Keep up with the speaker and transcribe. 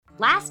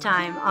Last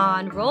time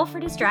on Roll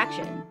for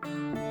Distraction.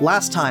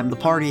 Last time, the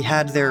party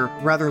had their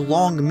rather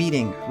long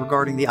meeting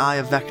regarding the Eye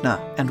of Vecna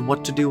and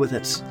what to do with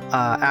it.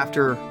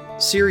 After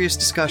serious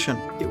discussion,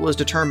 it was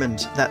determined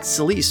that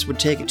Celise would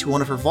take it to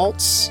one of her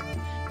vaults,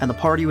 and the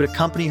party would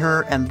accompany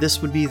her, and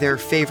this would be their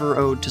favor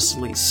owed to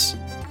Celise,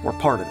 or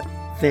part of it.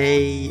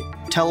 They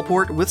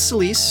teleport with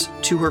Celise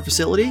to her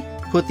facility,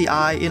 put the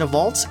eye in a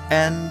vault,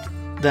 and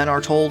then are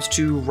told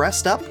to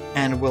rest up,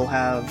 and will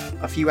have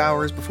a few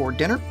hours before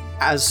dinner.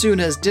 As soon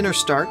as dinner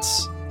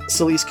starts,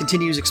 Celise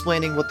continues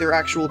explaining what their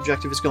actual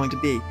objective is going to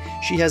be.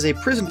 She has a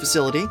prison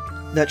facility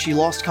that she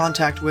lost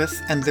contact with,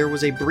 and there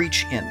was a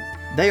breach in.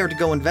 They are to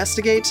go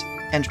investigate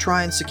and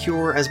try and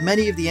secure as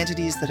many of the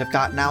entities that have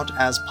gotten out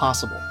as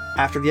possible.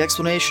 After the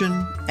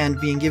explanation and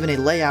being given a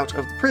layout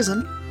of the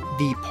prison,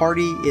 the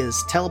party is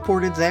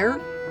teleported there,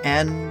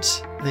 and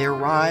they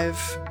arrive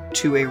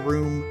to a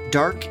room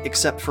dark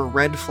except for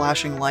red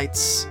flashing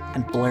lights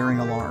and blaring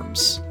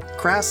alarms.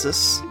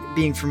 Crassus,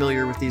 being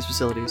familiar with these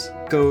facilities,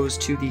 goes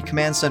to the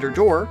command center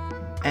door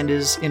and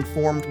is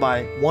informed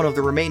by one of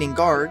the remaining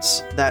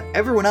guards that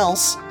everyone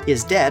else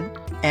is dead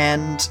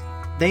and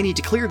they need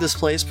to clear this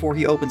place before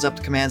he opens up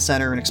the command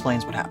center and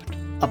explains what happened.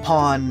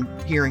 Upon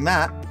hearing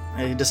that,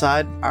 they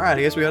decide, alright,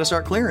 I guess we gotta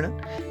start clearing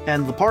it.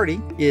 And the party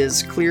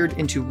is cleared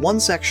into one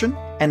section,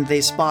 and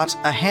they spot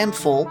a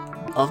handful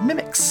of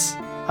mimics.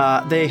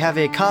 They have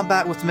a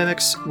combat with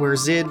mimics where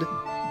Zid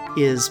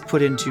is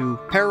put into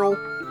peril.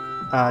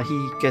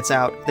 He gets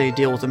out, they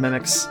deal with the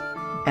mimics,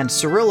 and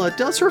Cirilla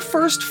does her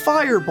first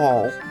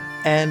fireball,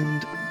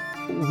 and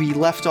we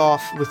left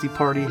off with the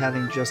party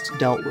having just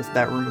dealt with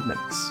that room of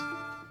mimics.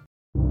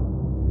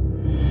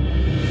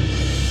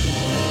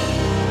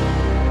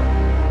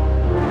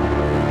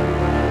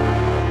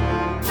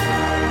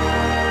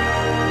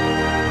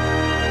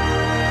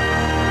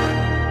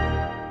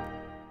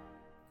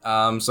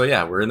 So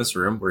yeah, we're in this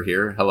room. We're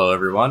here. Hello,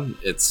 everyone.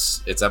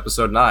 It's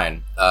episode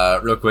 9.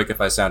 Real quick, if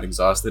I sound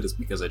exhausted, it's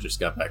because I just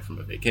got back from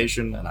a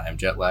vacation and I am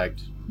jet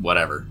lagged.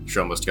 Whatever.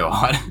 Show must go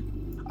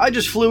on. I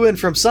just flew in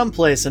from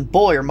someplace, and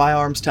boy, are my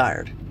arms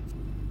tired.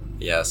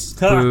 Yes.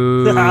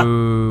 Boo. Get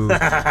him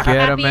Happy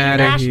out of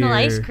International here.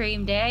 Ice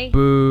Cream Day.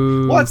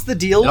 Boo. What's the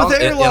deal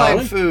with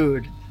airline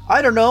food?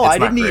 I don't know. It's I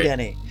didn't not eat great.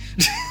 any.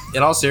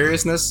 In all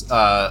seriousness,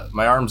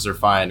 my arms are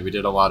fine. We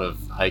did a lot of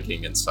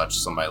hiking and such,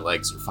 so my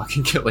legs are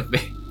fucking killing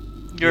me.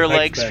 Your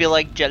legs feel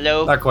like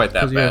jello. Not quite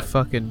that Because you have bad.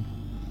 fucking...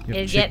 You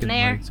have Is getting chicken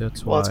there? legs,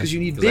 that's why. Well, it's because you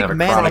need 'Cause I have big a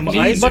manly, chronic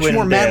you need much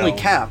more Icewind manly Dale.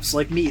 calves,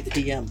 like me, the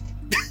DM.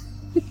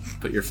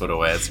 Put your foot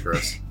away. It's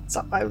gross.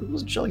 I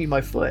wasn't showing you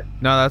my foot.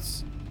 No,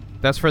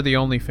 that's for the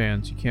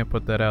OnlyFans. You can't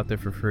put that out there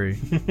for free.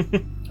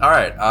 All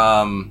right.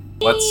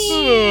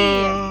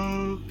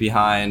 What's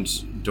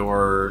behind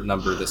door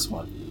number this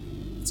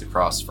one? It's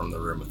across from the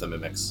room with the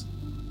mimics.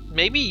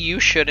 Maybe you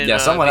shouldn't. Yeah,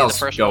 someone be else the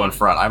first go one. in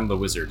front. I'm the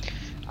wizard.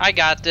 I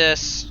got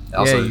this.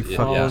 Also, yeah, you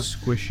fucking yeah.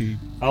 squishy.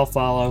 I'll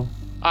follow.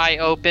 I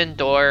open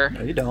door.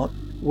 No, you don't.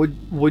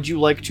 Would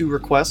you like to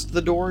request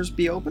the doors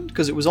be opened?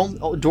 Because it was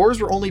only doors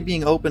were only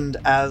being opened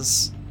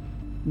as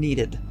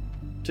needed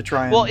to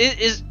try and. Well,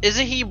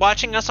 isn't he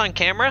watching us on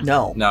camera?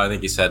 no, No, I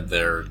think he said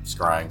they're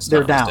scrying stuff they're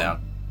was down.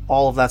 down.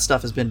 All of that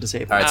stuff has been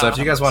disabled. All right, so if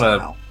you guys want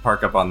Somehow. to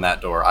park up on that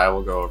door, I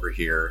will go over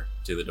here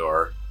to the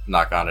door,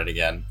 knock on it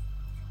again,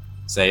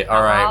 say,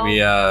 "All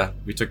right,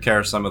 we took care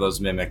of some of those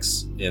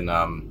mimics in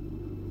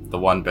the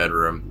one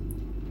bedroom.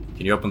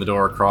 Can you open the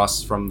door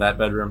across from that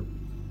bedroom?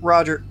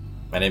 Roger,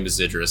 My name is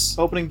Zidrus.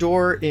 opening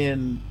door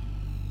in.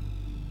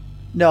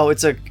 No,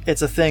 it's a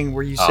thing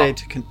where you say Oh.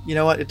 to. You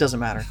know what? It doesn't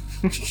matter.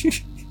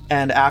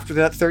 And after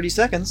that 30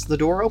 seconds, the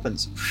door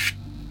opens.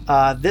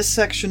 This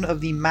section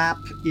of the map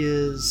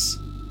is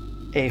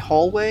a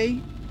hallway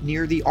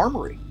near the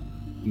armory.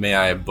 May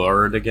I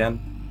bird again?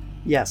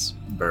 Yes.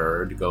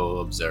 Bird, go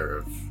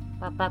observe.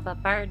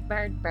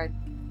 Bird.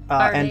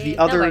 And the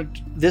No other,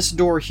 word. this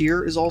door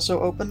here is also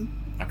open.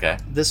 Okay,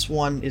 This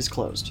one is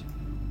closed.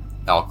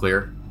 all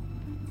clear.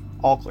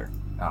 All clear.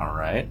 All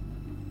right.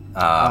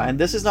 And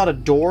this is not a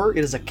door;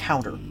 it is a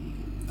counter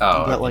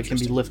Oh, that can be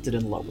interesting. lifted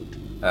and lowered.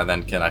 And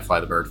then can I fly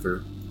the bird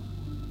through?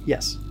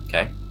 Yes.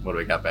 Okay. What do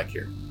we got back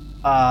here?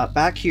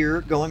 Back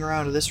here, going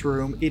around to this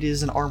room, it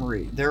is an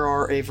armory. There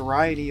are a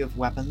variety of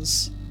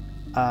weapons,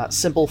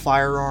 simple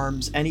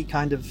firearms, any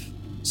kind of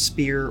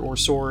spear or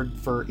sword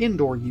for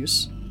indoor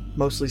use,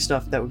 mostly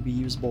stuff that would be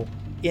usable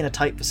in a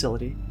tight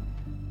facility.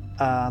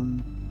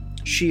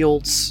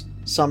 Shields,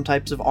 some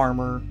types of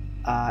armor,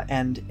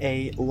 and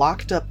a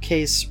locked up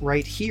case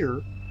right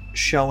here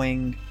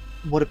showing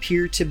what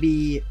appear to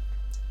be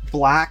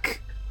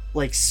black,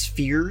 like,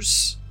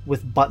 spheres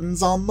with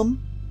buttons on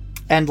them,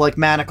 and like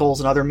manacles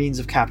and other means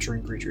of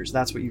capturing creatures.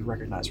 That's what you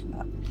recognize from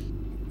that.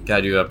 Can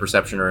I do a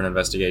perception or an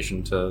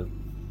investigation to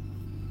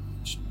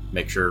just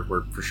make sure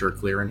we're for sure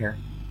clear in here?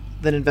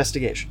 Then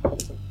investigation.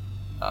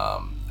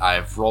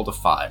 I've rolled a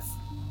 5.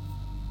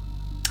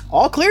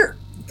 All clear.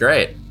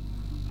 Great.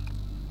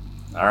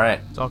 All right.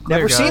 It's all clear,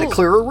 Never guys. seen a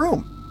clearer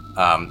room.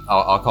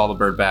 I'll call the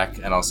bird back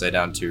and I'll say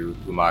down to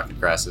Umak and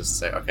Crassus,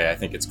 say, okay, I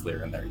think it's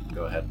clear in there. You can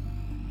go ahead.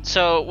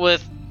 So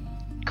with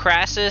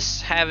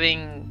Crassus,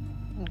 having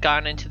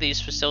gone into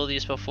these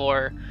facilities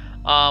before,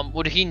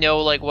 would he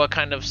know like what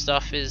kind of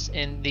stuff is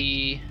in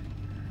the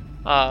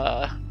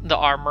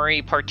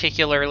armory,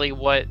 particularly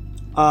what?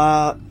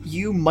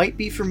 You might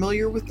be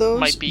familiar with those.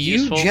 Might be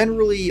useful. You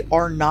generally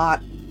are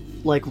not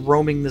like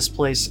roaming this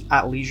place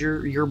at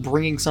leisure. You're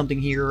bringing something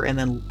here and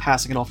then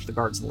passing it off to the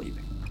guards and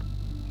leaving.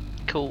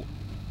 Cool.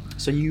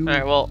 So you. All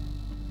right. Well,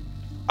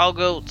 I'll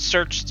go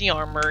search the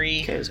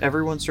armory. Okay, is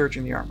everyone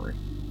searching the armory?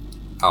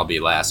 I'll be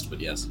last,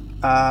 but yes.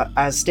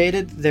 As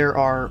stated, there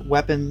are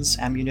weapons,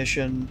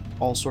 ammunition,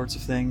 all sorts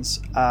of things.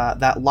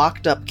 That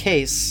locked up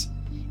case,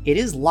 it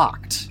is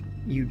locked.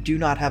 You do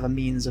not have a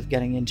means of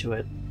getting into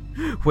it.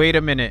 Wait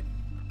a minute.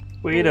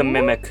 Wait a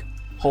mimic.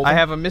 Hold I on.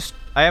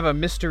 have a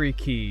mystery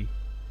key.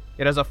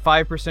 It has a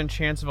 5%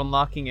 chance of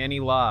unlocking any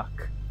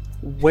lock.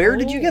 Where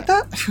did you get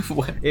that?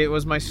 It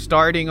was my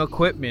starting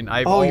equipment.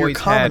 I've Oh, your always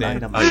had common it.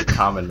 item. Oh, your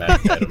common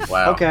magic item.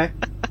 Wow. Okay.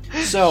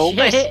 So,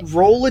 Shit.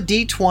 roll a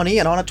d20,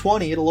 and on a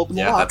 20, it'll open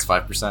the Yeah, lock. that's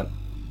 5%.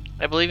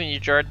 I believe in you,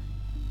 Jord.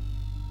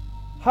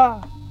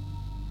 Ha.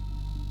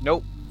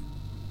 Nope.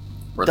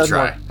 Worth a Doesn't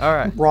try. work. All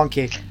right. Wrong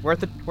key.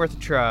 Worth a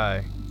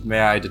try. May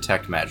I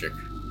detect magic?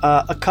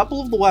 A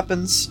couple of the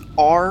weapons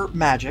are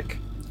magic,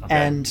 Okay.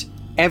 and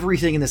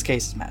everything in this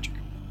case is magic.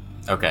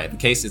 Okay, the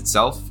case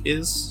itself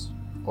is?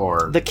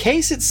 Or... The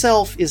case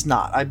itself is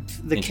not.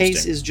 The case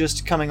Interesting. is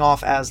just coming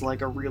off as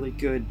like a really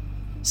good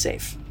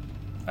safe.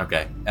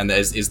 Okay, and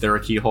is there a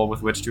keyhole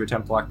with which to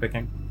attempt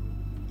lockpicking?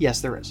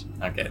 Yes, there is.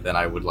 Okay, then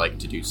I would like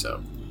to do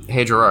so.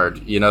 Hey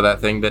Gerard, you know that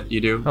thing that you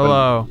do?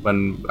 Hello.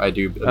 When I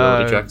do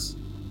ability Uh, checks?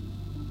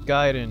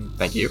 Guidance.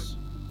 Thank you.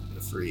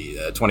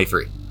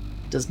 23.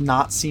 Does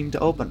not seem to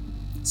open.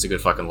 It's a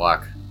good fucking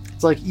lock.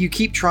 It's like you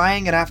keep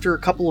trying, and after a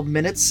couple of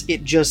minutes, you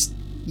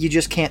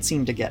just can't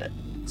seem to get it.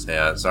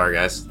 So, sorry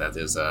guys,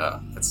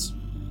 that's...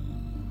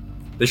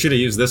 They should have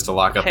used this to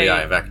lock up Hey. the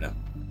Eye of Vecna.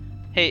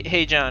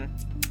 Hey, John.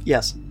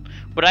 Yes.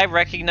 Would I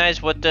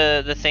recognize what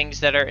the things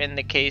that are in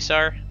the case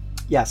are?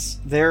 Yes,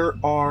 there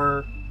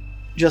are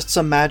just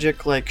some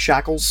magic like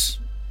shackles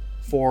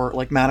for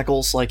like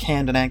manacles, like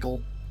hand and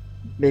ankle.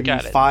 Maybe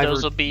Got it. five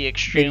Those or will be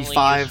extremely maybe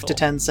 5 useful. to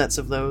 10 sets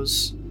of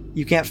those.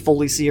 You can't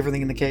fully see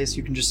everything in the case.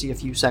 You can just see a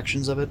few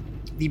sections of it.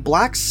 The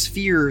black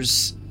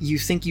spheres you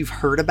think you've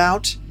heard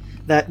about,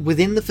 that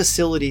within the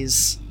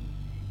facilities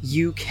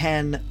you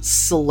can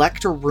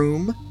select a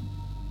room,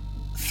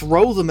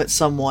 throw them at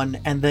someone,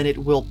 and then it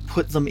will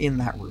put them in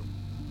that room.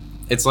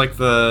 It's like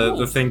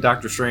the thing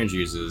Doctor Strange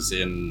uses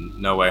in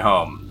No Way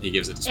Home. He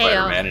gives it to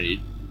Spider-Man and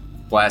he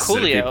blasts it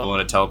at Coolio. people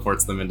and it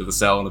teleports them into the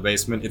cell in the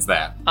basement. It's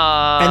that.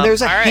 And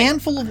there's a all right.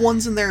 handful of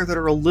ones in there that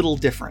are a little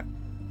different,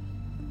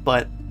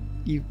 but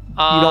you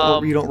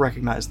don't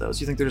recognize those.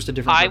 You think they're just a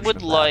different. I version would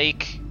of that.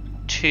 like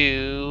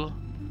to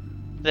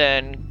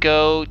then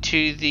go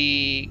to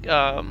the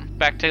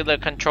back to the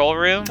control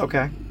room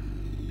Okay.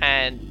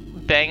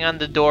 and bang on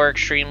the door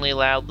extremely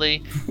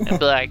loudly and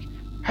be like,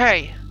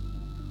 "Hey,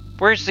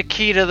 where's the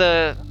key to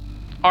the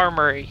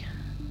armory?"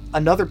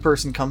 Another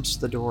person comes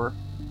to the door.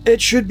 It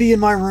should be in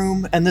my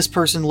room, and this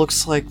person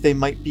looks like they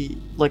might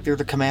be like they're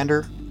the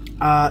commander.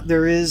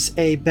 There is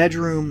a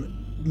bedroom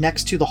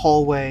next to the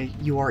hallway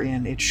you are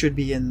in. It should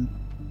be in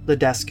the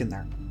desk in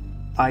there.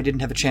 I didn't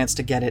have a chance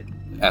to get it.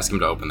 Ask him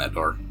to open that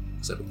door.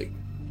 So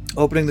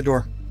Opening the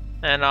door.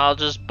 And I'll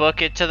just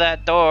book it to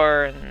that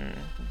door and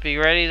be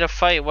ready to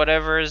fight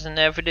whatever is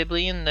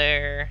inevitably in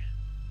there.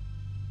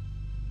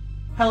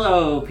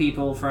 Hello,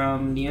 people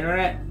from the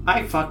internet.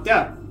 I fucked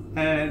up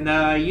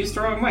and used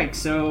the wrong mic,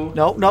 so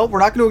No, we're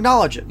not going to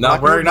acknowledge it. No,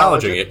 not we're gonna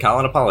acknowledge acknowledging it.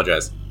 Colin,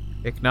 apologize.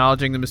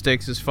 Acknowledging the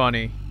mistakes is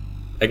funny.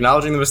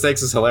 Acknowledging the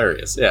mistakes is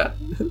hilarious. Yeah.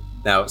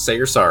 Now say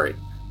you're sorry.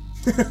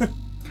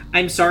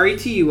 I'm sorry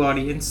to you,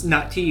 audience,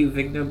 not to you,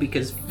 Vigno,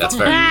 because That's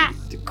fair.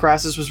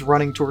 Crassus was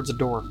running towards a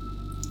door.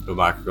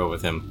 Umak, go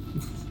with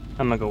him.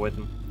 I'm gonna go with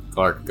him.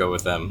 Clark, go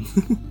with them.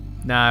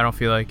 Nah, I don't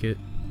feel like it.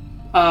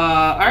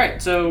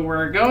 Alright, so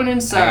we're going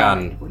inside. Hang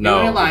on. We're No,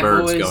 doing it the live,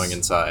 bird's boys. going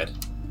inside.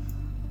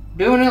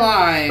 Doing it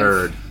live.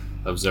 Bird,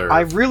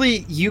 observe.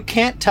 You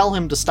can't tell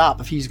him to stop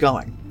if he's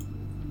going.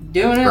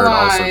 Doing it Bird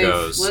live. also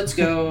goes. Let's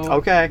go.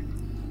 Okay.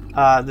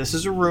 This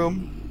is a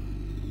room.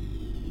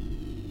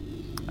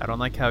 I don't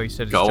like how he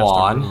said it's Go just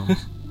on. a room.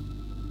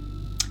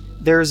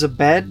 There's a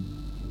bed,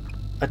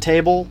 a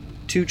table,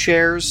 2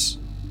 chairs,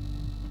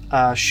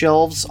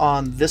 shelves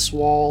on this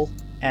wall,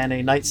 and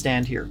a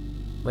nightstand here.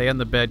 Lay on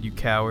the bed, you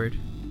coward.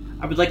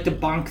 I would like to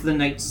bonk the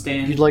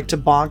nightstand. You'd like to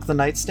bonk the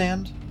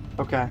nightstand?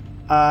 Okay.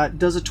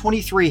 Does a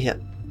 23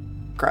 hit,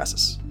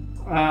 Crassus?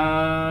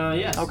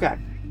 Yes. Okay.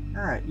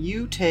 Alright,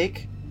 you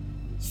take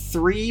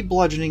 3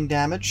 bludgeoning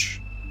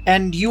damage,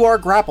 and you are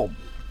grappled.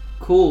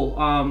 Cool.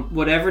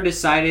 Whatever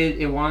decided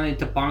it wanted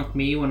to bonk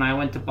me when I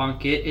went to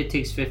bonk it, it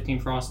takes 15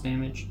 frost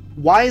damage.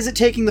 Why is it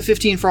taking the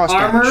 15 frost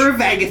Armor damage? of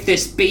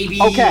Agathis, baby!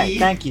 Okay,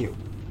 thank you.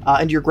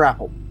 And you're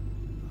grappled.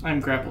 I'm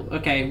grappled.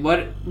 Okay,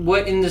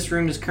 what in this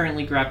room is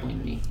currently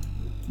grappling me?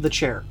 The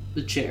chair.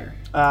 The chair.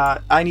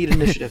 I need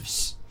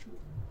initiatives.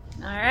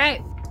 All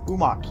right.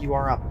 Umak, you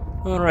are up.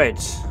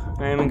 Alright,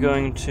 I am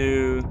going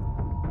to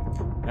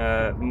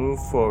move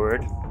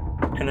forward,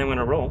 and I'm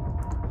gonna roll.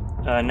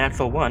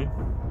 Natural 1.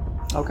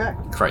 Okay.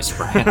 Christ,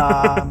 Brian.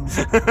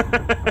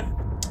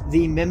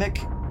 The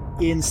Mimic,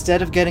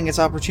 instead of getting its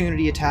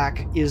opportunity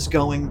attack, is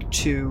going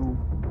to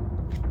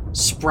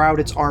sprout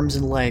its arms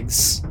and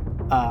legs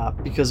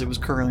because it was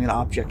currently in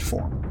object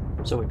form.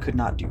 So it could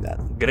not do that.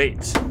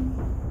 Great.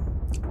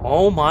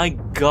 Oh my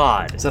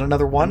god. Is that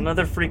another one?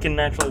 Another freaking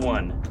natural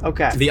 1.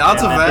 Okay. The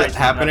odds Yeah, of that that dice is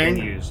not being happening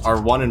used.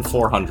 are 1 in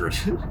 400.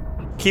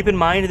 Keep in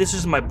mind, this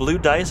is my blue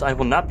dice. I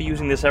will not be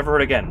using this ever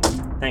again.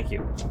 Thank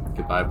you.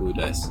 Goodbye, blue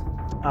dice.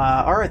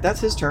 Alright, that's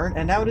his turn,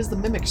 and now it is the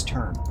Mimic's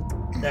turn.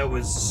 That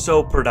was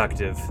so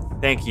productive.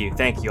 Thank you.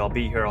 I'll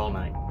be here all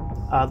night.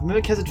 The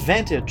Mimic has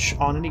advantage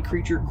on any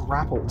creature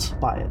grappled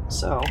by it,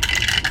 so...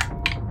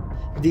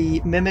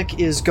 The Mimic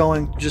is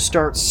going to just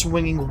start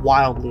swinging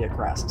wildly at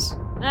Crassus.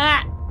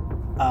 Ah!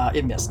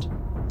 It missed.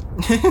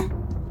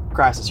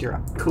 Crassus, you're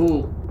up.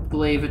 Cool.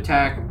 Glaive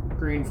attack,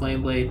 green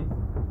flame blade.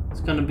 It's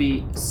gonna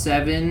be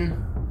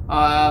 7,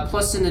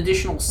 plus an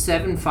additional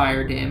 7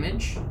 fire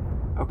damage.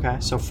 Okay,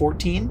 so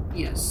 14?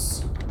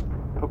 Yes.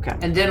 Okay.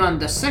 And then on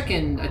the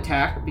second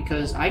attack,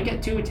 because I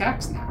get 2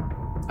 attacks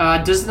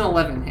now. Does an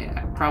 11 hit?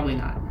 Probably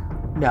not.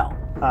 No.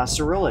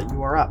 Cirilla,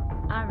 you are up.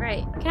 All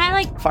right. Can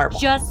I Fireball.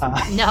 just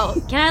no?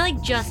 Can I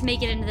just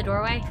make it into the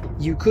doorway?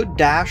 You could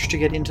dash to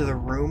get into the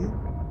room,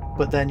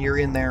 but then you're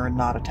in there and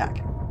not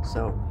attacking.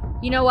 So,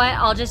 You know what?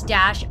 I'll just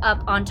dash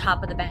up on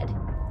top of the bed.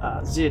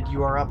 Zid,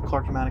 you are up.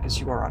 Clark Humanicus,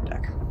 you are on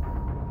deck.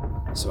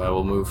 So I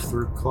will move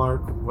through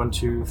Clark. 1,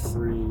 2,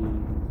 3,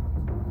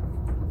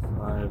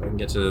 5. I can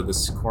get to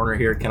this corner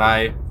here. Can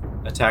I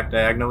attack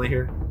diagonally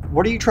here?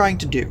 What are you trying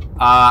to do?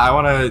 I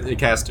want to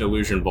cast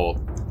Illusion Bolt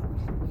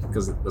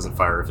because it doesn't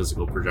fire a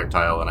physical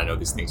projectile, and I know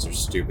these things are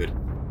stupid.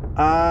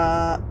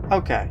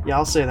 Okay. Yeah,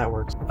 I'll say that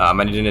works. I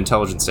need an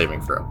intelligence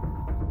saving throw.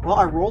 Well,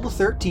 I rolled a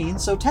 13,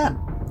 so 10.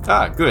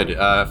 Ah, good.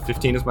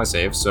 15 is my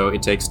save, so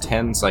it takes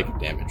 10 psychic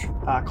damage.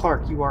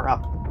 Clark, you are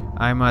up.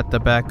 I'm at the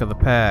back of the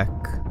pack.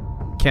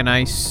 Can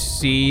I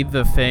see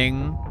the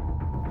thing?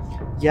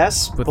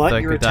 Yes, With, but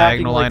like, you're a attacking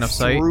diagonal line of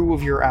sight? through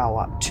of your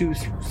ally. Through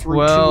two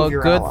Well, of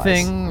your good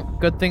allies.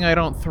 good thing I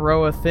don't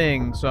throw a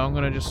thing, so I'm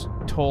gonna just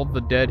told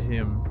the dead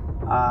him.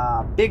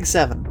 Big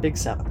 7.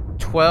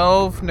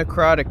 12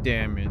 necrotic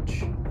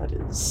damage. That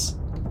is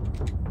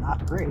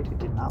not great. It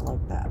did not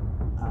like that.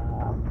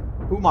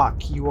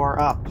 Umak, you are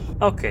up.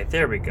 Okay,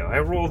 there we go. I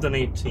rolled an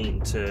 18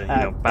 to,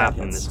 That bap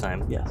him hits. this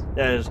time. Yes.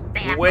 That is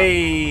Bam.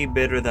 way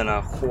better than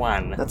a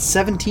Juan. That's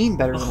 17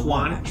 better than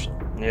Juan. one, actually.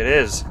 It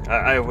is.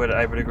 I would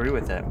agree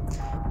with that.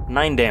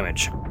 9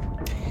 damage.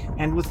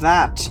 And with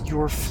that,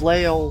 your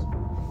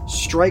flail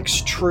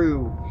strikes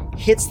true,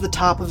 hits the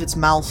top of its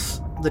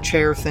mouth, the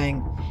chair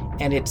thing,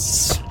 and it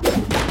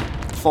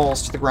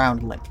falls to the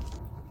ground limp.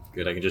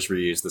 Good, I can just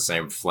reuse the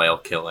same flail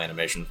kill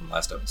animation from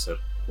last episode.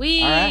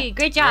 Wee! All right.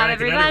 Great job, All right,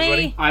 good night,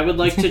 everybody. I would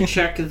like to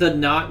check the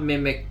not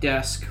mimic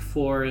desk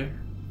for.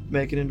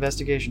 Make an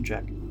investigation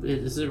check.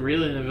 Is it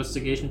really an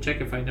investigation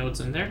check if I know it's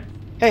in there?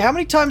 Hey, how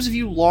many times have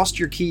you lost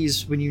your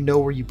keys when you know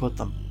where you put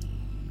them?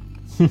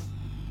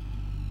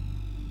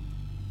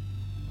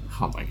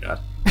 Oh my god.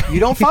 You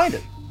don't find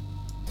it.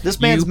 This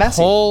man's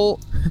messy.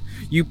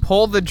 You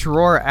pull the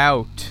drawer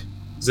out.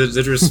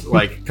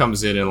 Zidrus,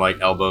 comes in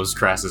and, elbows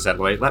Crassus head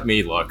away. Let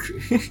me look.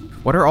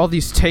 What are all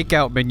these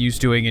takeout menus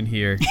doing in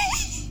here?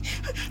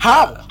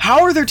 How?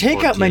 How are there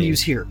takeout 14.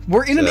 menus here?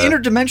 We're in an Uh,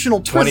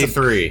 interdimensional prison.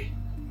 23.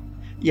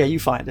 Yeah, you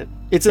find it.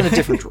 It's in a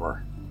different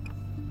drawer.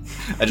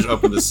 I just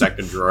opened the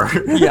second drawer.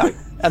 Yeah,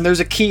 and there's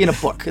a key and a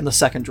book in the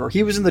second drawer.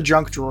 He was in the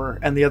junk drawer,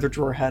 and the other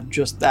drawer had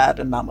just that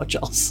and not much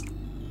else.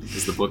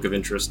 Is the book of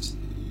interest?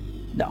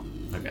 No.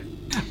 Okay.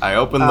 I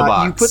open the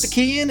box. You put the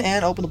key in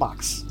and open the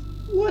box.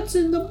 What's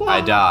in the box?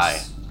 I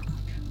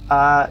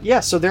die. Yeah,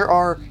 so there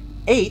are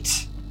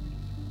 8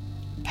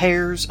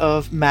 pairs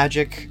of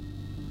magic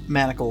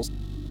manacles.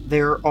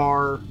 There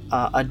are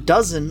a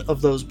dozen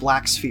of those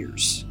black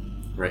spheres.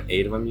 Right,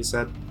 8 of them, you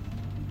said?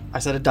 I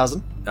said a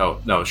dozen. Oh,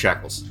 no,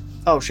 shackles.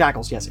 Oh,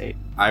 shackles, yes, 8.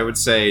 I would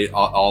say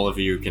all of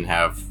you can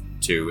have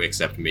 2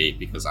 except me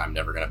because I'm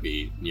never going to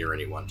be near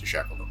anyone to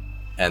shackle them.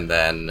 And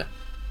then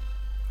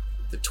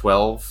the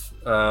 12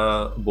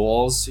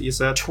 balls, you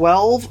said?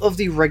 12 of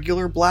the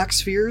regular black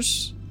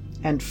spheres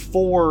and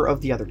 4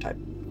 of the other type.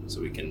 So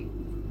we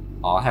can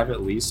all have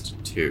at least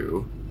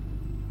 2.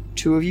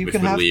 2 of you which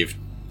can would have. leave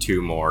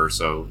 2 more,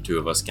 so 2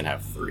 of us can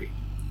have 3.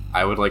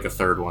 I would like a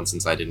third one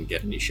since I didn't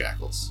get any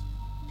shackles.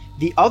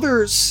 The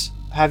others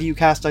have you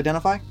cast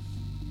Identify.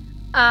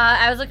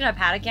 I was looking up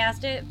how to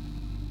cast it.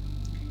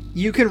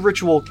 You can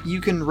ritual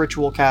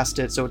cast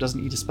it so it doesn't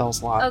eat a spell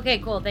slot. Okay,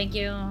 cool. Thank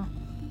you.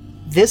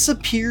 This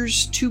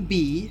appears to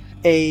be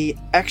a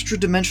extra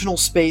dimensional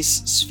space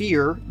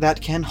sphere that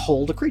can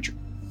hold a creature.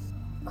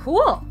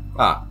 Cool.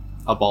 Ah,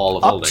 a ball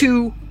of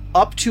holding.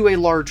 Up to a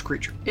large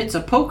creature. It's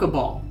a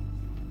Pokeball.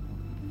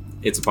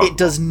 It's a Pokeball. It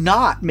does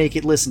not make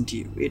it listen to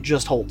you. It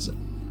just holds it.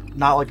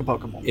 Not like a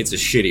Pokemon. It's a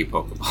shitty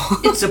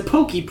Pokeball. It's a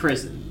Poke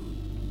Prison.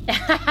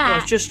 Oh,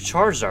 it's just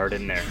Charizard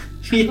in there.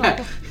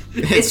 Yeah.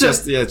 It's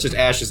just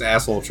Ash's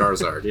asshole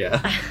Charizard.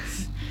 Yeah,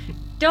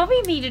 Don't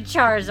be mean to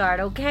Charizard,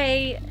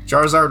 okay?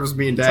 Charizard was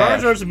mean to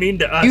Ash. Charizard's mean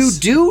to us. You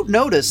do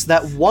notice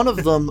that one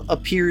of them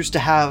appears to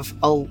have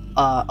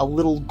a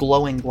little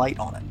glowing light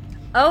on it.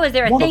 Oh, is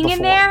there a One of thing the in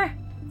four. there?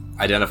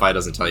 Identify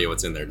doesn't tell you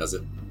what's in there, does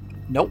it?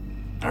 Nope.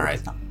 All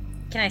right.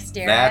 Can I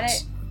stare at That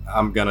it?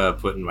 I'm gonna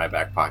put in my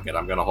back pocket.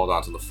 I'm gonna hold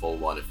on to the full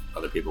one if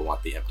other people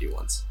want the empty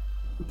ones.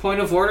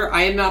 Point of order,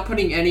 I am not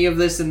putting any of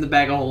this in the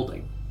bag of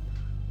holding.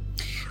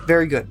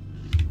 Very good.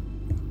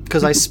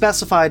 Because I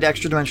specified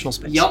extra dimensional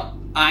space. Yup,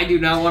 I do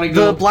not want to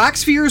go. The black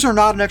spheres are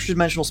not an extra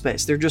dimensional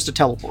space. They're just a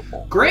teleport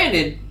ball.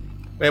 Granted,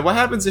 Wait, what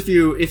happens if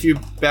you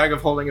bag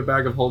of holding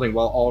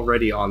while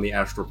already on the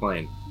astral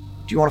plane?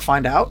 Do you want to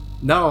find out?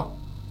 No.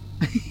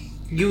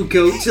 you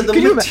go to the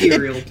Could you imagine-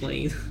 material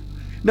plane.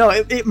 No,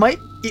 it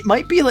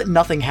might be that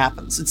nothing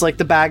happens. It's like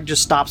the bag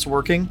just stops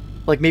working.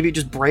 Like maybe it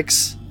just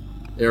breaks.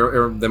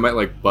 Or they might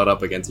like butt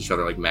up against each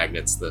other like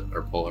magnets that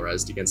are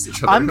polarized against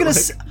each other. I'm gonna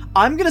like,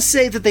 I'm gonna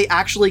say that they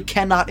actually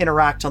cannot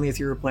interact on the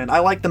ethereal plane. I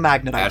like the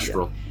magnet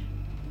astral. idea.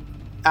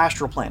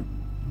 Astral plane.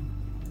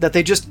 That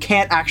they just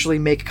can't actually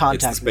make It's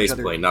contact the with each space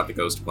other. plane, not the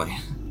ghost plane.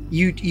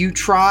 You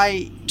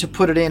try to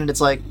put it in, and it's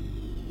like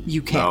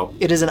you can't. No.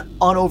 It is an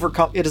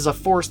unovercome. It is a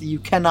force that you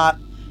cannot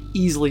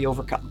easily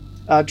overcome.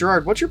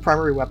 Gerard, what's your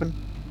primary weapon,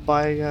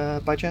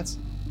 by chance?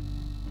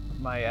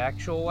 My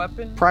actual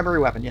weapon? Primary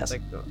weapon, yes.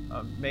 Like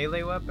a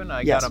melee weapon?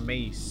 I Yes. got a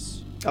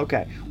mace.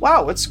 Okay.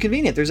 Wow, it's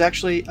convenient. There's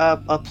actually a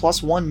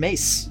 +1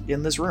 mace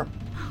in this room,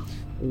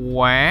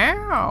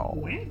 Wow.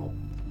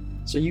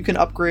 so you can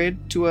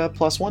upgrade to a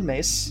 +1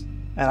 mace,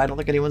 and I don't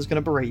think anyone's going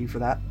to berate you for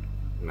that.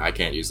 I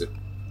can't use it.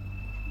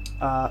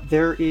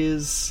 There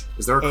is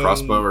Is there a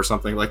crossbow or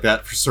something like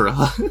that for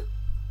Cirilla?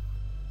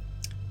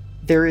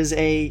 there is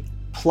a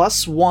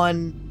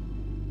 +1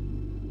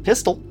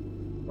 pistol.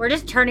 We're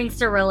just turning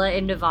Cirilla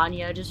into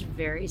Vanya just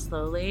very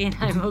slowly, and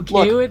I'm okay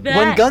Look, with that.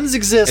 when guns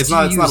exist, it's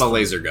not you a use them.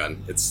 laser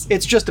gun. It's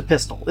It's just a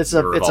pistol. It's a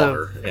a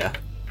revolver. Yeah.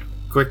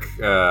 Quick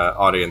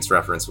audience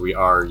reference: we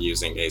are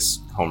using a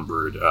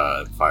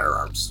homebrewed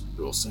firearms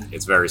rule set.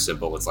 It's very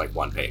simple. It's like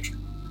one page.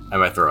 I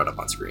might throw it up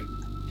on screen.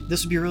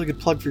 This would be a really good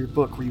plug for your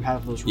book where you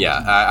have those rules. Yeah,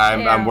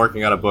 in. I'm Yeah.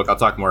 working on a book. I'll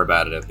talk more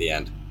about it at the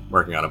end.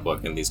 Working on a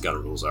book, and these gun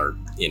rules are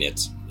in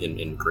it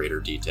in greater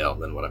detail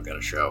than what I'm going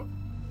to show.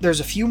 There's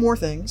a few more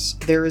things.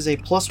 There is a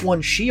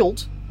 +1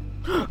 shield.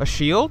 A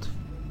shield?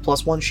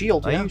 +1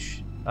 shield, yeah.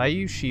 I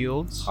use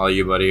shields. All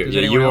you, buddy. Does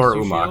Yeah, anyone you else or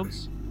use Umak.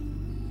 shields?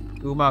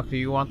 Umak, do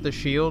you want the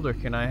shield or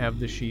can I have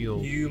the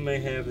shield? You may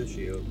have the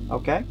shield.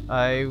 Okay.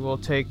 I will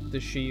take the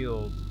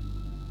shield.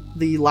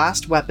 The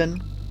last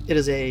weapon, it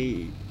is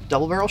a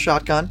double-barrel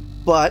shotgun,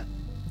 but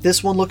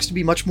this one looks to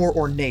be much more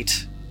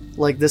ornate.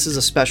 Like this is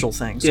a special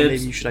thing, so Yes.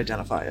 maybe you should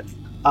identify it.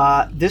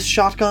 This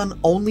shotgun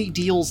only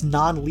deals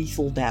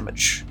non-lethal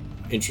damage,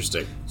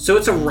 Interesting. So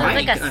it's a So it's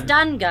riot like a gun.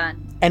 stun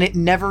gun. and it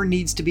never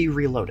needs to be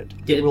reloaded.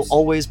 It Gibbs. will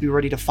always be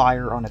ready to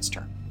fire on its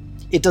turn.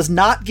 It does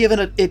not give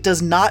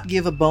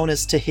a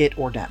bonus to hit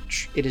or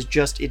damage. It is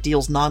just it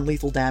deals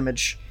non-lethal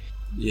damage.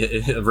 Yeah,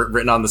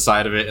 written on the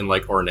side of it in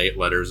like ornate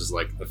letters is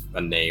like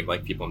a name,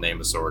 like people name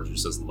a sword. It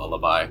just says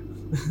lullaby.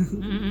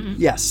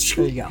 Yes,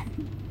 there you go.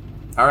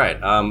 All right.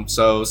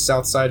 So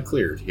south side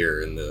cleared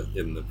here in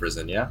the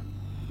prison. Yeah.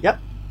 Yep.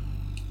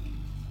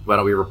 Why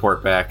don't we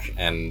report back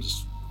and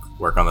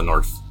work on the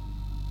north?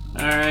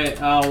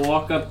 Alright, I'll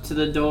walk up to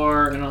the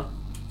door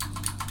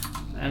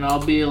and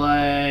I'll be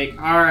like,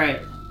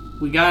 alright,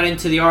 we got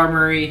into the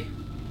armory.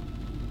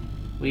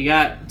 We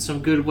got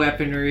some good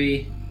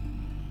weaponry.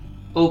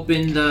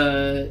 Open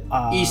the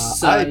east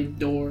side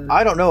door.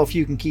 I don't know if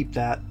you can keep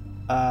that.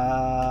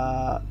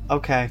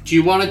 Okay. Do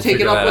you want to take it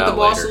figure up that with the out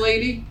boss later.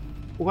 lady?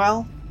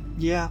 Well,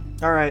 yeah.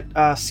 All right.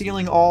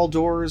 Sealing all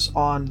doors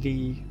on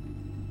the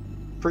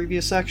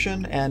previous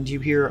section, and you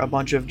hear a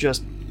bunch of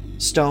just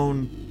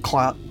stone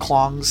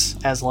clongs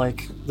as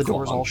like the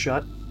doors all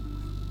shut.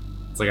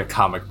 It's like a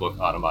comic book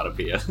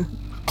onomatopoeia.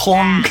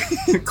 Clong.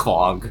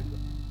 Clong.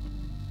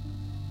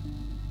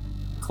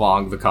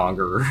 Clong the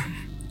Conqueror.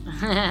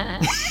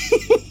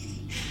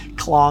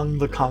 Clong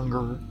the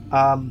Conqueror.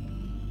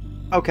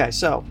 Okay,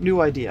 so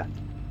new idea.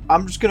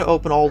 I'm just gonna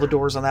open all the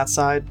doors on that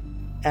side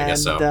and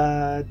guess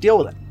so. deal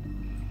with it.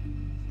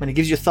 And he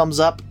gives you a thumbs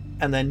up,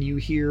 and then you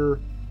hear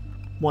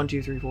 1,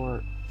 2, 3,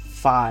 4,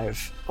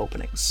 5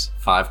 openings.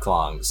 5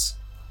 clongs.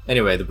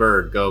 Anyway, the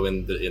bird go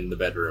in the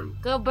bedroom.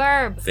 Go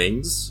burb.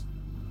 Things.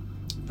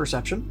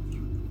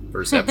 Perception.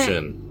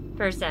 Perception.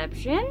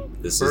 Perception?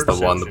 This is the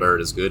one the Perception.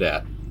 bird is good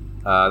at.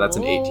 That's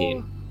an Oh.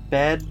 18.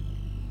 Bed,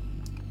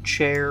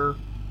 chair,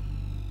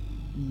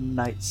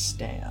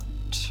 nightstand.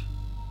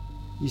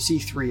 You see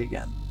 3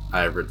 again.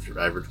 I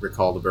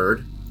recall the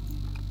bird.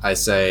 I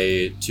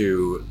say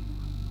to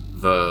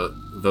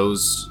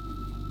those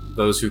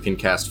who can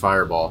cast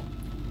fireball,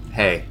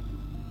 hey,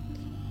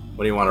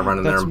 what do you want to run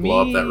in there That's and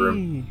blow up that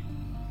room?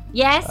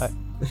 Yes?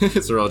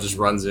 Sorrel just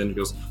runs in and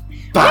goes,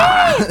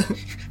 bah!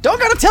 Don't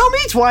gotta tell me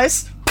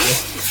twice!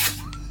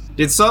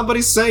 Did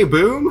somebody say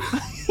boom?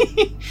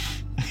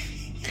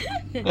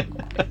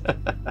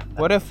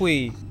 What if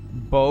we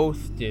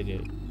Both did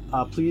it.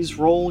 Please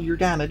roll your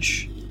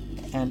damage,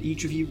 and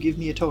each of you give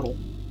me a total.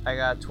 I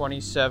got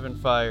 27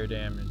 fire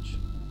damage.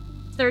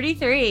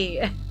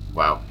 33.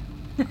 Wow.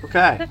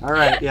 Okay,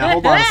 alright, yeah,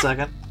 hold on a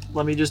second.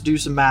 Let me just do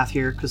some math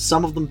here, because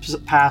some of them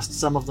passed,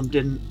 some of them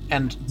didn't,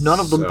 and none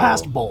of them So-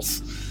 passed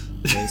both.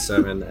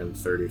 27 and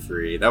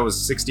 33. That was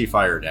 60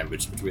 fire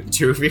damage between the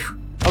two of you.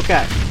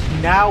 Okay,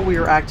 now we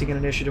are acting in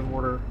initiative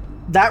order.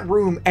 That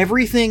room,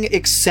 everything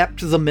except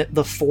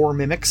the 4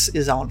 mimics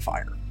is on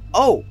fire.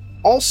 Oh,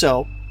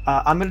 also,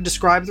 I'm going to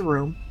describe the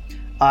room.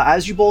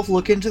 As you both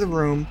look into the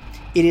room,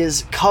 it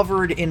is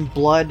covered in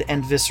blood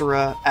and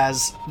viscera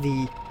as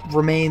the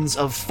remains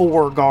of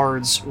 4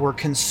 guards were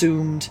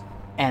consumed,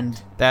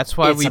 and That's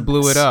why It's we a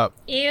blew mess. it up.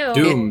 Ew.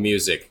 Doom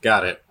music.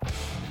 Got it.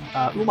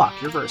 Umak,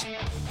 you're first.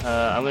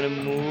 I'm gonna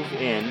move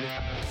in.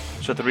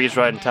 So 3 is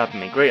right on top of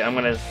me. Great. I'm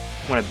gonna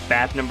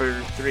bat number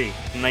 3.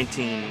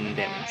 19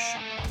 damage.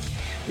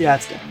 Yeah,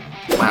 it's dead.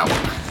 Wow.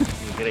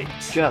 Great.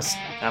 Just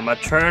I'm gonna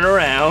turn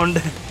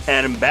around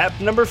and bat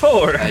number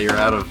 4. Now you're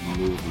out of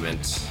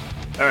movement.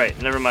 All right,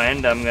 never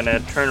mind. I'm gonna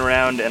turn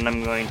around and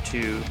I'm going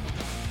to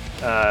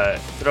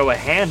throw a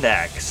hand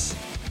axe.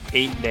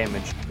 8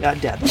 damage.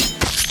 dead.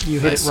 You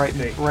hit Nice.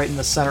 it right in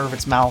the center of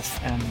its mouth,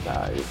 and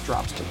it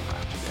drops to the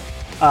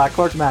ground.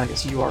 Clark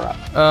Maticus, you are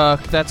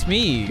up. That's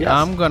me. Yes.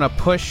 I'm gonna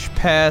push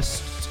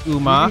past You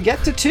can Umak.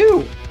 get to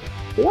 2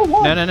 or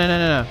 1.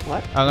 No.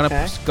 What? I'm gonna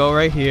Okay. go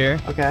right here,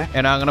 Okay.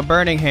 and I'm gonna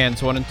Burning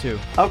Hands 1 and 2.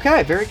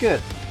 Okay, very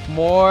good.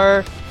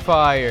 More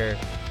fire.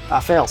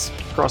 Fails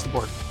across the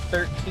board.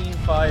 13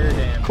 fire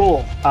damage.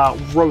 Cool.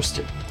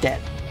 Roasted. Dead.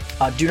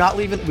 Do not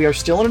leave it. We are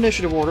still in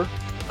initiative order.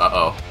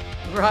 Uh-oh.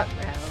 Raggy.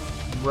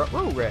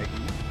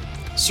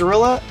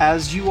 Cyrilla,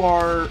 as you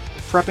are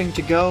prepping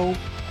to go,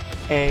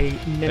 a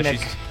mimic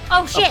she's-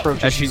 Oh shit!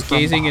 approaches As you she's from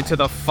gazing behind. into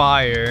the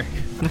fire.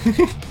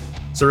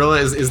 Cyrilla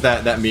is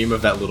that meme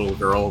of that little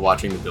girl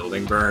watching the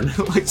building burn,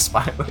 like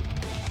smiling.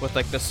 With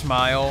like the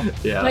smile.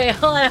 Yeah. Wait,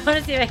 hold on. I want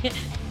to see if I can.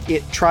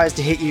 It tries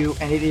to hit you,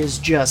 and it is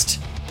just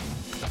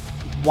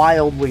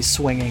wildly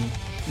swinging.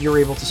 You're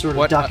able to sort of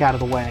What, duck out of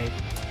the way,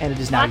 and it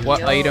is now your What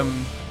turn.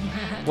 item?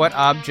 What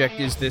object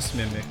is this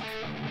mimic?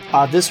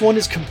 This one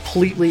is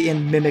completely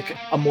in mimic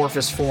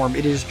amorphous form.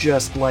 It is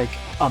just like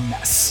a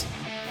mess.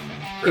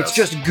 It's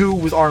Gross. just goo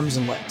with arms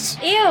and legs.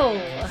 Ew.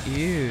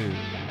 Ew.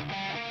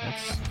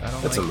 I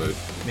don't That's like a mood. it.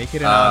 Make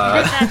it an Uh,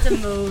 object. That's a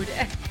mood.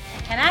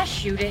 Can I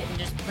shoot it and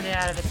just put it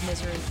out of its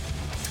misery?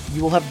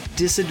 You will have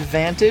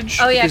disadvantage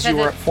Oh, yeah, because you 'cause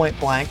are it's- at point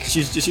blank.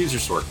 Just use your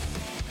sword.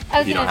 I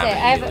was You don't gonna have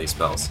say, any melee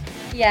spells.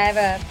 I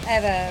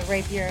have a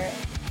rapier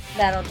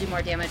that'll do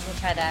more damage. We'll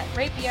try that.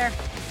 Rapier.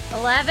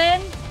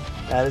 11.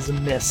 That is a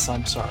miss,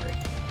 I'm sorry.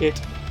 It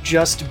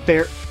just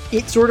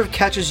it sort of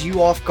catches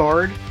you off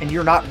guard, and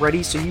you're not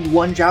ready, so you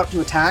lunge out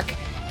to attack,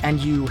 and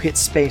you hit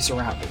space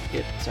around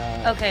it.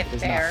 Okay, it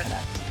does fair. not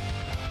connect.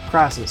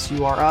 Crassus,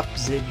 you are up.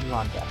 Zid, you're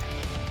on deck.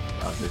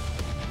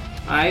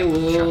 I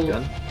will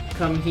Shotgun.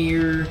 come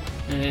here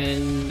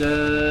and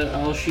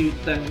I'll shoot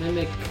that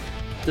mimic.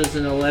 Does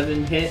an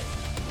 11 hit?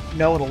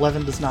 No, an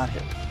 11 does not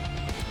hit.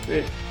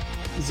 Great.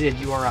 Zid,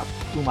 you are up.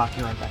 Umak,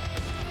 you're on deck.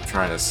 I'm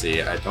trying to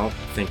see. I don't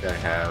think I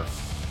have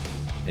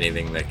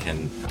anything that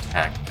can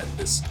attack at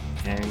this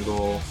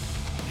angle.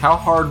 How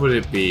hard would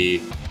it be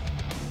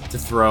to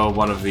throw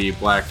one of the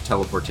black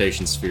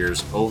teleportation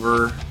spheres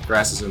over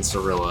Grasses and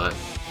Cyrilla,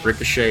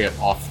 ricochet it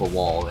off the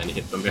wall, and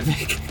hit the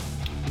mimic?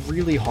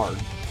 Really hard.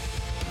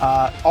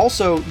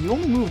 Also, you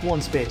only moved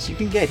 1 space. You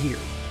can get here.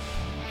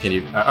 Can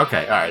you?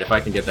 Okay, all right. If I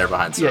can get there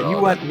behind Yeah, Cyrilla,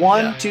 you went then,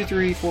 1, yeah. 2,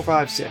 3, 4,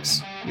 5,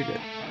 6. You're good.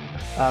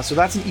 So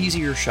that's an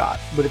easier shot,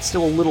 but it's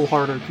still a little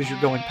harder because you're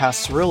going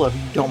past Cyrilla, who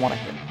you don't want to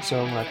hit.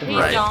 So Please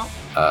Right. don't.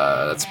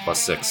 That's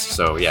 +6.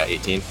 So yeah,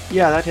 18.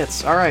 yeah, that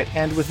hits. All right,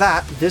 and with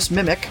that, this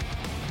mimic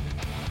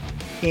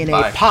in a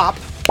Bye. pop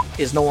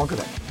is no longer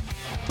there,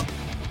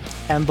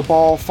 and the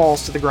ball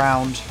falls to the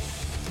ground.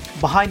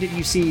 Behind it,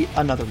 you see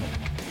another mimic.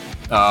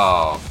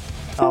 Oh,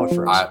 Oh, it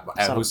froze.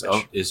 Son of a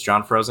bitch. is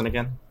John frozen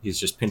again? He's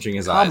just pinching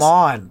his eyes. Come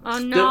on. Oh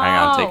no.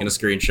 Hang on, taking a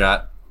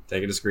screenshot.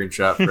 Taking a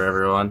screenshot for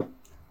everyone.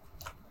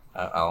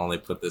 I'll only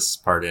put this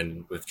part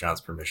in with John's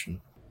permission.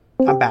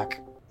 I'm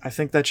back. I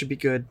think that should be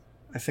good.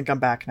 I think I'm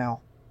back now.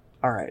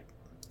 All right.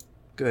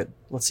 Good.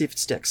 Let's see if it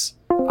sticks.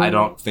 I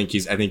think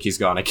he's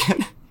gone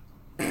again.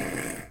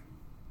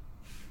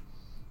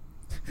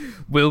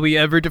 Will we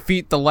ever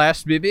defeat the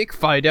last mimic?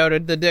 Find out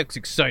in the next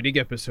exciting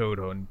episode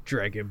on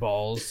Dragon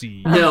Ball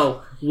Z.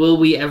 No. Will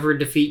we ever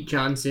defeat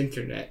John's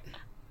internet?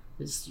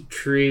 It's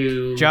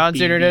true.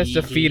 John's internet's BBG.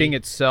 defeating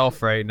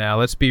itself right now.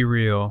 Let's be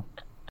real.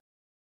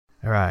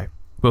 All right.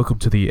 Welcome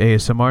to the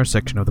ASMR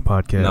section of the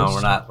podcast. No,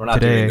 we're not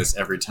Today- doing this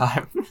every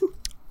time.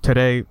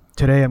 Today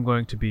I'm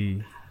going to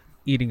be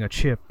eating a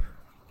chip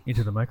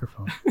into the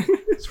microphone.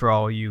 It's for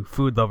all you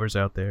food lovers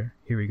out there.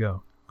 Here we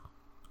go.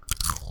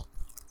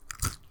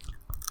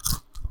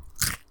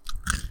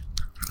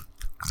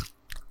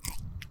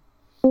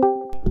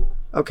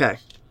 Okay.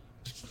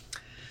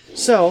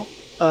 So,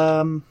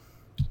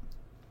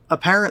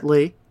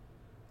 apparently,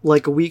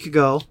 like a week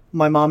ago,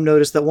 my mom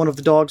noticed that one of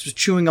the dogs was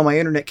chewing on my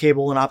internet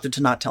cable and opted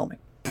to not tell me.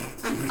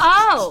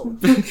 Oh!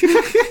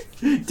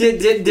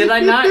 Did I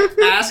not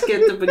ask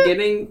at the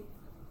beginning?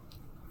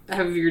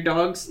 Have your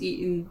dogs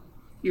eaten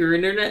your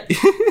internet?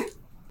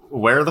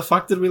 Where the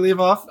fuck did we leave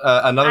off?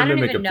 Another I don't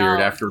mimic even appeared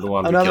know. after the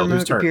one we Another killed. Whose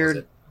mimic turn was appeared.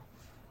 it?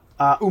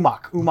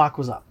 Umok. Umok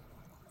was up.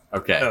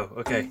 Okay. Oh,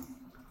 okay.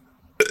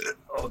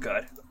 Oh,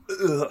 God.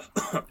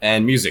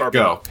 And music,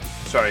 Barbara. go.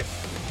 Sorry.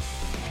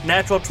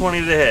 Natural 20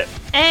 to hit.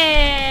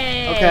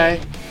 Hey!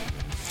 Okay.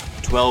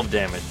 12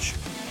 damage.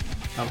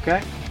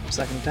 Okay.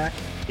 Second attack.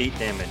 8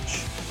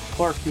 damage.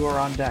 Clark, you are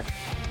on deck.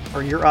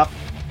 Or you're up.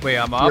 Wait,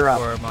 I'm up You're up.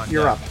 or I'm on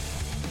You're deck?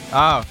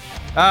 up.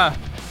 Oh.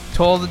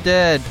 Toll the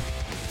Dead.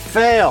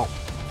 Fail.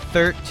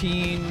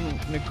 13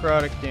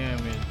 necrotic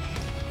damage.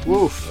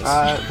 Woof.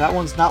 That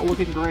one's not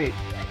looking great.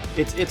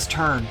 It's its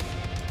turn.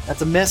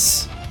 That's a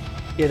miss.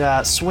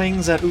 It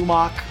swings at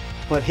Umok,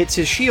 but hits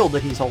his shield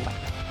that he's holding.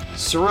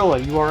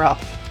 Cirilla, you are up.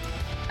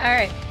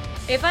 Alright.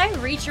 If I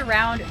reach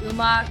around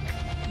Umok,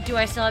 do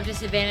I still have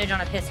disadvantage on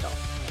a pistol?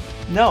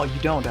 No, you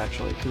don't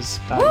actually, because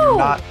Woo! you're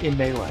not in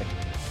melee.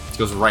 It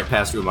goes right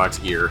past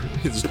Umok's ear.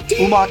 It's just-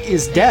 Umok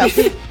is deaf.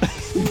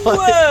 But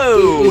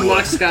Whoa!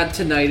 Umok's got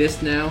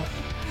tinnitus now.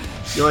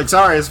 You're like,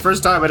 sorry, it's the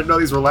first time. I didn't know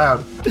these were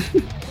loud.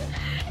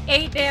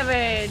 8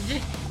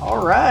 damage!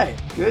 all right,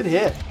 good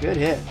hit. Good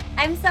hit.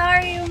 I'm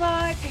sorry,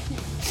 Umok!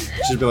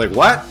 She'd be like,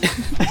 what?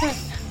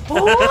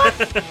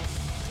 What?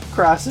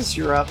 Crassus,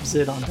 you're up.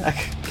 Zid on deck.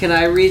 Can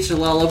I reach a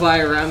lullaby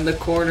around the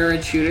corner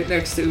and shoot it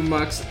next to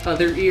Umok's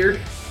other ear?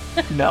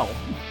 No.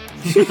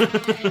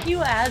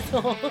 You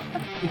asshole.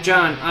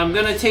 John, I'm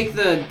gonna take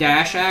the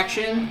dash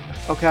action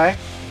Okay.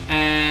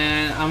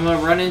 and I'm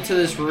gonna run into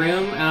this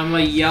room and I'm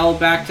gonna yell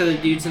back to the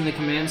dudes in the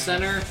command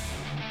center,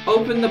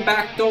 open the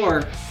back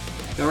door.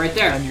 Go right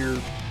there.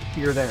 And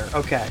you're there.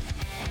 Okay.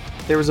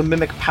 There was a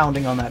mimic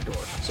pounding on that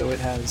door, so it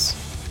has.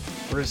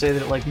 We're gonna say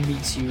that it like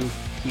meets you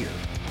here.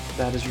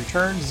 That is your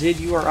turn. Zid,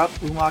 you are up.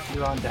 Umok,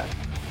 you're on deck.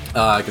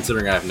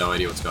 Considering I have no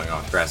idea what's going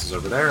on with Grass is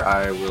over there,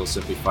 I will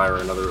simply fire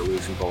another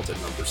illusion bolt at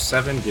number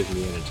 7. Give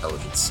me an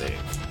intelligence save.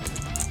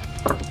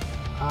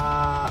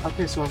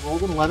 Okay, so I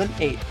rolled an 11,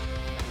 8.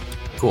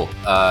 Cool.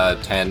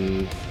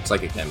 10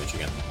 psychic damage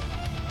again.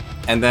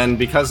 And then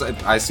because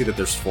I see that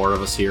there's 4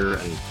 of us here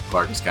and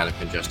Clark is kind of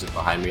congested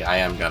behind me, I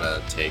am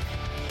gonna take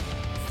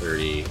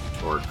 30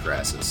 toward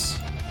Crassus.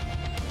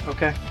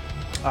 Okay.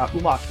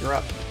 Umok, you're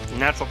up.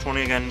 Natural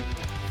 20 again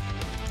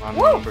on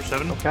Woo! number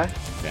 7. Okay.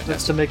 That's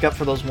Fantastic. to make up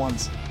for those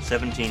ones.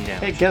 17 Hey,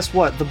 damage. guess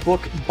what? The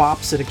book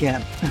bops it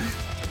again.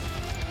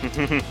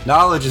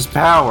 Knowledge is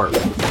power!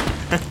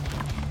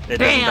 It doesn't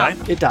die?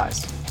 It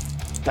dies.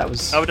 That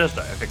was. Oh, it does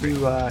die. Okay,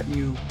 great.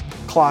 You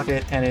clock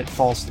it and it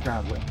falls to the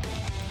ground with.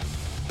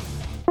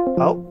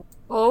 Oh,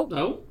 Oh.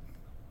 Oh.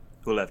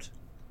 Who left?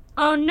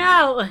 Oh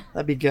no!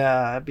 that'd be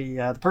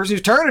the person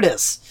whose turn it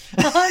is.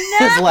 Oh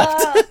Has no!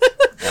 left.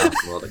 Oh,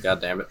 well,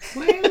 goddamn it.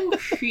 Well,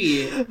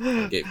 shit.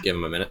 Give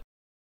him a minute.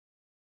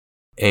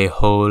 A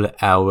whole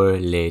hour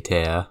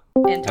later.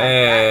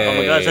 Hey! Oh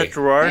my god, is that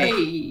Gerard?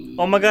 Hey.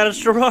 Oh my god, it's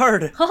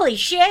Gerard! Holy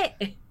shit!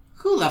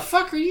 Who the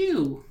fuck are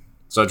you?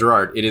 So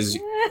Gerard,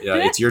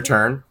 it's your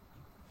turn.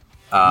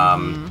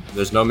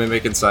 There's no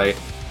mimic in sight.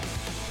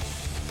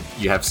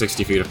 You have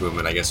 60 feet of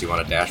movement. I guess you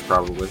want to dash,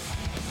 probably.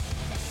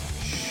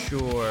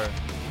 Sure.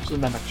 It's a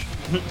mimic.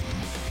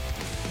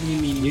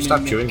 Can you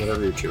stop chewing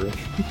whatever you're chewing?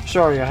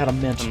 Sorry, I had a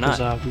mint I'm because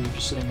not. we were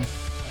just sitting.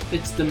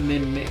 It's the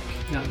mimic,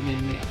 not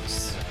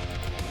mimics.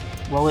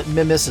 Well, it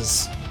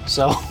mimisses.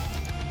 So,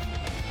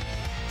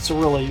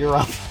 Cirilla, you're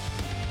up.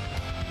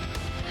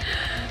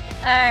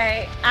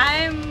 Alright,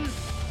 I'm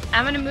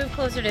gonna move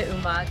closer to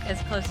Umok,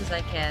 as close as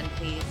I can,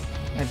 please.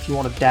 And if you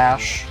want to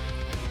dash,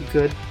 you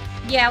could.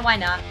 Yeah, why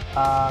not?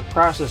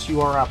 Crassus,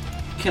 you are up.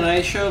 Can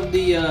I shove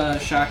the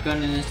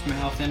shotgun in his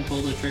mouth and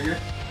pull the trigger?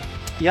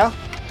 Yeah,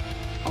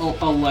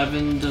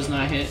 11 does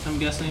not hit, I'm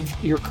guessing.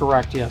 you're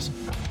correct. Yes.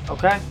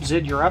 Okay,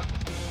 Zid, you're up.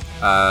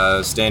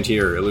 Stand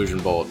here. Illusion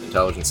bolt.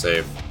 Intelligence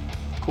save.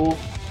 Cool.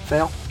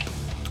 Fail.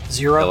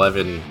 0.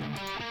 11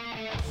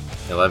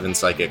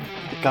 psychic.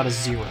 It got a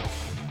 0.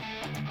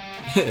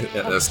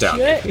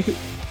 Astounding.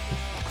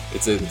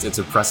 It's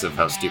impressive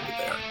how stupid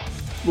they are.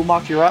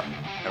 Umok, you're up.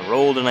 I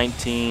rolled a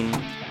 19,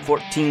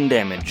 14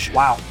 damage.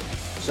 Wow.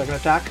 Second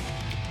attack.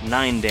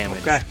 9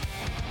 damage. Okay.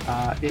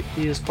 It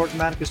is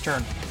Cortomaticus'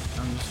 turn.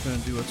 I'm just gonna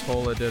do a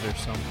Toll the Dead or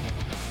something.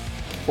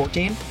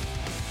 14.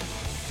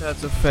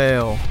 That's a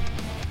fail.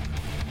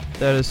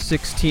 That is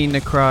 16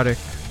 necrotic.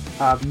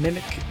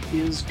 Mimic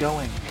is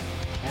going.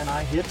 Can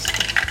I hit?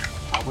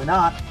 Probably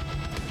not.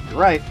 You're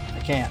right. I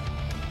can't.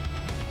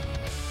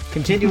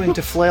 Continuing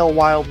to flail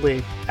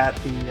wildly at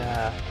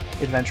the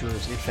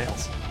adventurers, it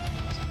fails.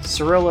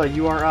 Cirilla,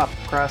 you are up.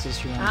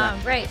 Crassus, you're on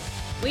deck. Right.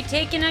 We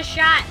taking a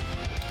shot.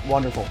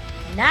 Wonderful.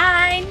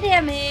 9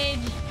 damage.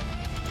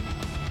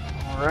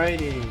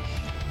 Alrighty.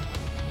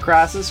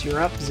 Crassus, you're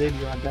up. Zid,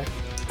 you're on deck.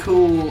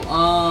 Cool.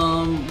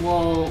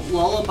 Well,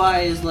 Lullaby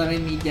is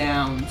letting me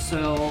down,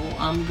 so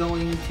I'm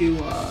going to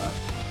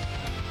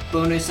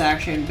bonus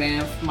action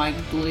bamf my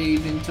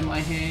glaive into my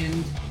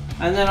hand.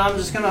 And then I'm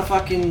just gonna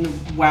fucking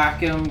whack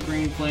him,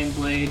 green flame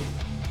blade.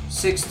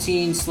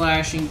 16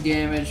 slashing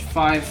damage,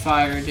 5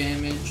 fire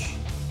damage.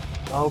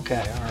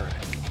 Okay, alright.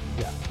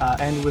 Yeah.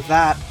 And with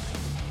that,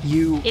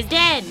 you Is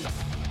dead.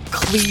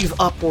 cleave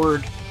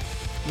upward,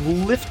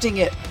 lifting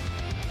it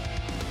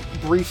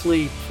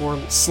briefly before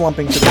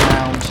slumping to the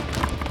ground.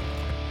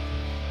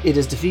 It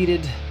is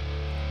defeated,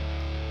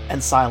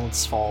 and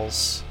silence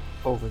falls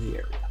over the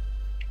area.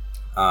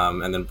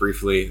 And then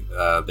briefly,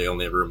 the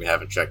only room we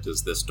haven't checked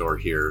is this door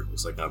here.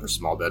 Looks like another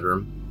small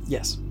bedroom.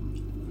 Yes.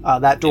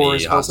 That door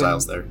Any is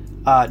hostiles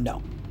open. there?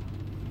 No.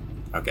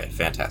 Okay,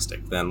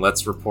 fantastic. Then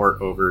let's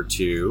report over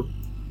to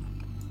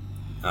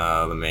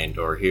the main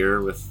door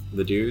here with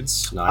the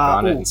dudes. Knock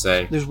on it and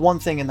say, There's one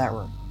thing in that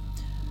room.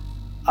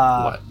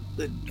 what?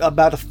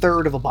 About a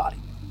third of a body.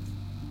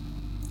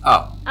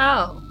 Oh,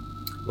 Oh,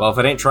 well, if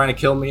it ain't trying to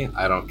kill me,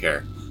 I don't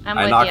care. I'm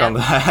I with knock ya. on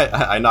the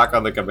I knock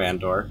on the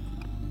command door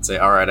and say,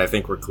 all right, I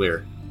think we're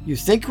clear. You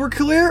think we're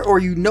clear, or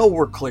you know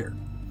we're clear?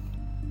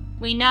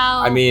 We know.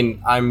 I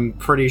mean, I'm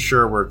pretty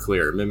sure we're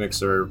clear.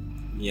 Mimics are,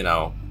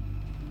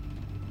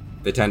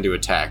 they tend to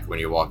attack when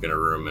you walk in a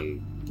room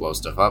and blow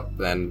stuff up,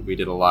 and we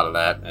did a lot of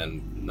that,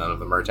 and none of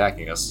them are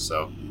attacking us,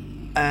 so...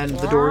 And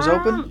the door is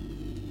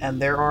open,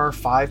 and there are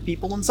 5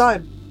 people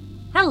inside.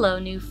 Hello,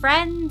 new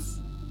friends.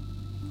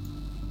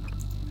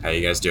 How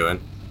you guys doing?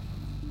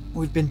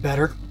 We've been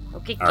better.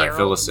 Okay, All right, Carol.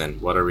 fill us in.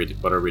 What are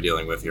we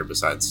dealing with here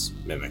besides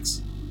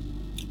mimics?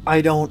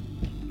 I don't.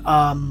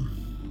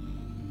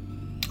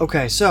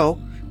 Okay, so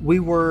we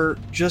were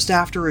just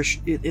after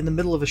in the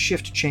middle of a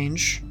shift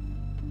change,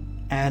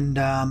 and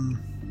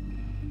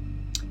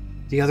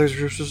the others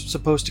were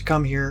supposed to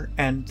come here,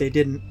 and they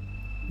didn't.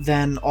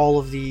 Then all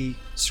of the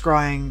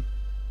scrying,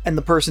 and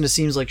the person who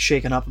seems like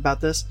shaken up about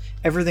this,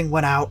 everything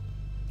went out,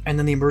 and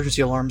then the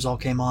emergency alarms all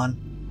came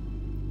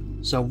on.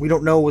 So we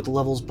don't know what the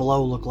levels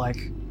below look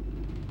like,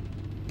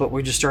 but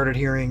we just started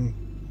hearing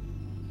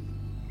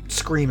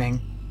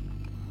screaming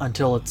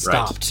until it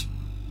stopped.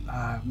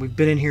 We've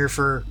been in here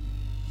for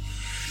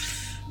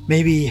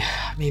maybe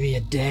a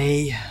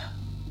day.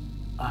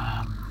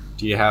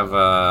 Do you have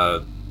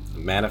a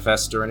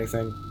manifest or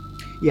anything?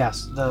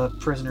 Yes, the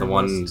prisoner.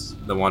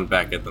 The one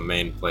back at the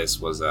main place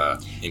was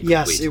incomplete.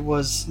 Yes, it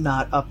was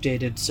not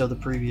updated. So the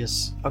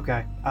previous.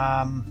 Okay.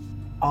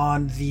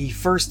 On the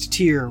first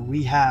tier,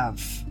 we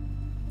have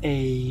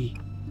a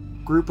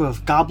group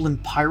of goblin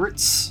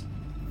pirates.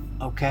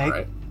 Okay. All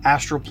right.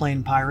 Astral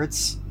plane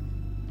pirates.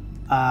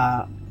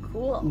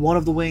 Cool. One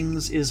of the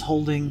wings is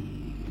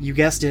holding, you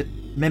guessed it,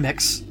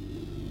 mimics,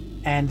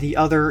 and the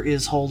other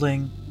is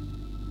holding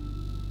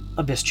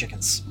abyss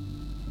chickens.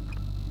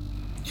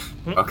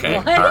 Okay.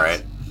 What? All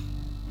right.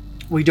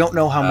 We don't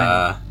know how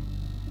many.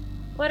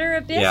 What are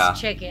abyss Yeah.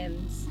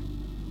 chickens?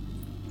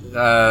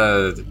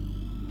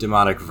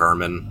 Demonic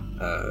vermin.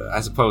 I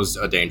suppose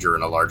a danger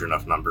in a large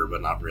enough number,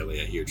 but not really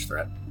a huge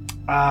threat.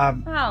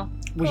 Oh.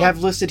 We cool. have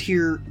listed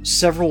here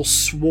several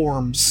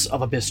swarms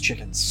of abyss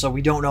chickens, so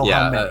we don't know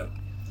how many.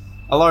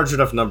 A large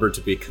enough number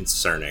to be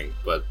concerning,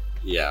 but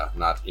yeah,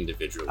 not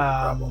individually a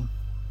problem.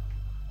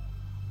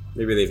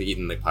 Maybe they've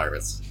eaten the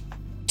pirates.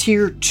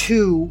 Tier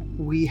 2,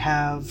 we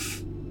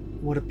have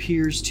what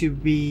appears to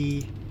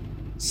be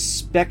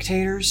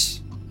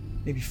spectators,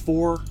 maybe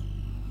 4,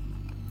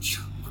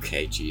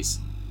 Okay, jeez.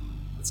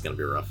 That's gonna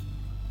be rough.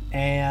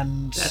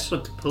 and That's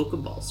what the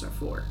Pokeballs are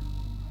for.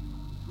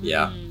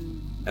 Yeah. Hmm.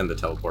 And the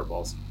teleport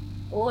balls.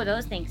 Oh,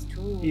 those things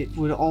too. it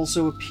would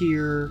also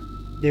appear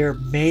there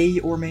may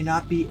or may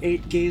not be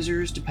 8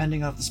 gazers,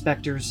 depending on if the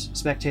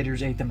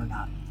spectators ate them or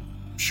not.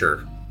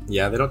 Sure.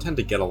 Yeah, they don't tend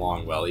to get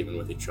along well, even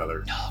with each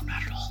other. No,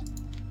 not at all.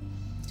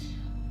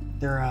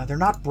 They're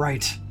not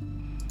bright,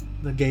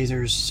 the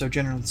gazers, so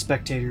generally the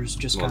spectators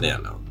just Well, kind yeah,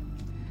 of... no.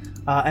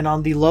 And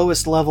on the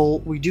lowest level,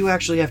 we do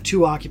actually have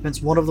 2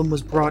 occupants. One of them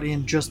was brought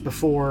in just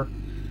before.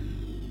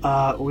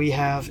 We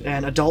have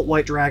an adult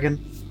white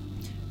dragon,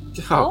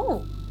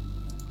 Oh,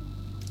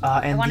 Oh.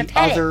 and wanna the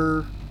pet it.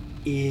 other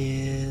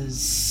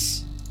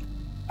is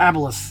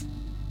Aboleth.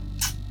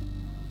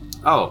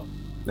 oh,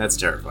 that's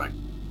terrifying.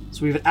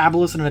 So we have an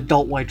Aboleth and an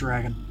adult white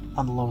dragon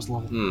on the lowest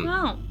level. Hmm.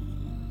 Oh.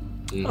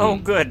 Mhm. Oh,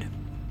 good.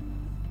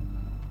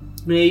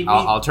 Maybe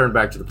I'll turn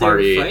back to the they're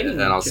party fighting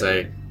and I'll each say,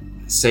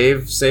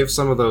 other. save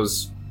some of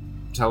those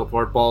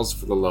teleport balls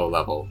for the low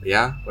level.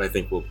 Yeah, I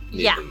think we'll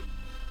need Yeah.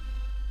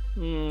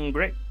 them.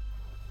 Great.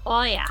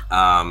 Oh yeah.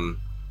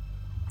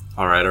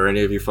 All right. Are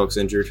any of you folks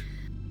injured?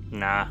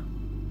 Nah.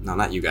 No,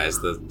 not you guys.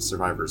 The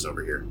survivors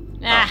over here.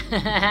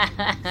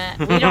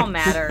 We don't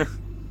matter.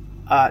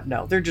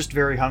 No, they're just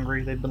very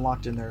hungry. They've been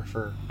locked in there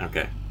for...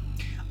 Okay.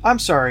 I'm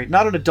sorry,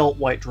 not an adult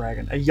white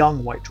dragon, a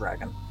young white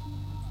dragon.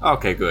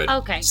 Okay. Good.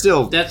 Okay.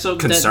 Still That's so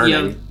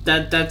concerning.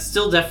 that's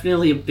still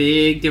definitely a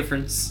big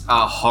difference.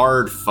 A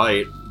hard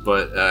fight,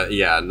 but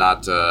yeah,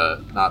 not a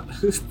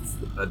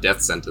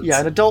death sentence. Yeah,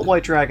 an adult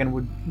white dragon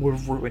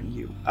would ruin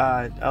you.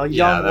 A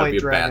young that'd white be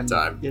a bad dragon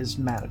time. is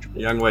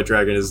manageable. Young White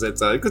Dragon is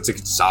it's a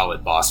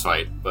solid boss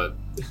fight, but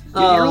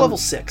You're Um, level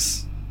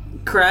 6.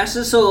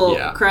 Crassus will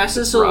Yeah,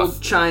 Crassus it's will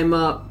rough. chime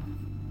up.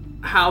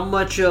 How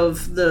much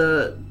of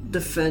the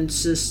defense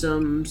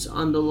systems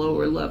on the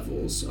lower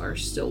levels are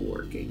still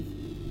working?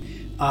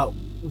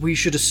 We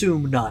should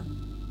assume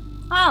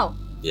none. Oh,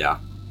 Yeah.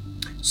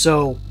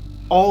 So,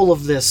 all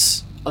of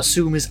this,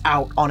 assume, is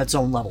out on its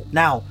own level.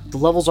 Now, the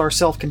levels are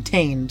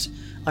self-contained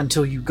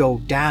until you go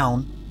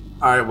down.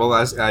 All right. Well,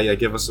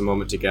 give us a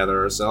moment to gather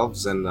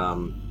ourselves, and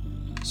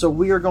So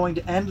we are going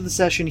to end the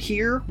session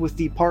here with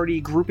the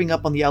party grouping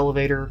up on the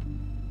elevator,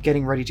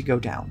 getting ready to go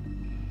down.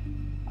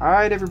 All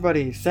right,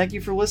 everybody. Thank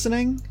you for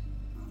listening.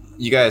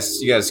 you guys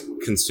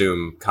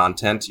consume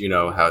content. You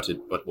know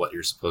what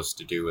you're supposed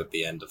to do at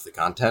the end of the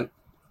content.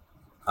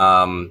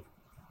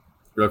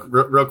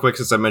 Real quick,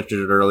 since I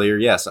mentioned it earlier,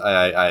 yes,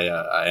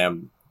 I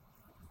am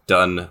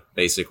done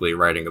basically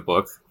writing a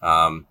book.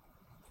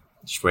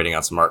 Just waiting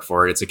on some art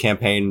for it. It's a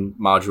campaign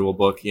module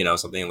book,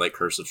 something like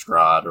Curse of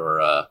Strahd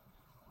or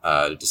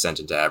Descent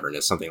into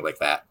Avernus, something like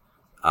that.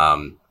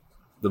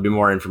 There'll be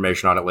more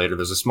information on it later.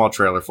 There's a small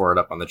trailer for it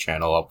up on the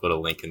channel. I'll put a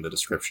link in the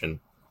description.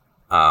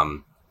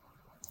 There'll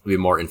be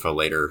more info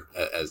later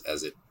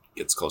as it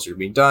gets closer to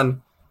being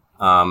done.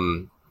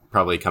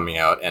 Probably coming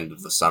out end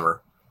of the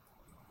summer.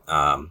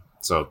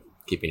 So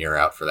keep an ear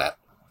out for that.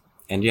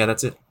 And yeah,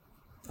 that's it.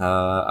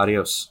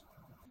 Adios.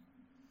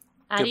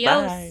 adios.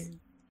 Goodbye.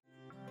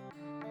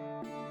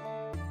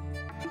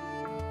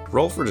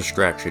 Roll for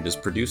Distraction is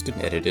produced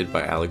and edited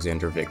by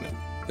Alexander Vignan.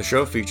 The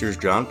show features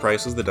John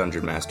Price as the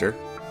Dungeon Master,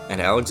 and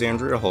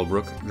Alexandria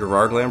Holbrook,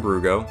 Gerard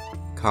Lambrugo,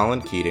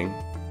 Colin Keating,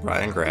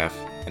 Brian Graff,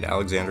 and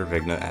Alexander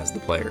Vigna as the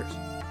players.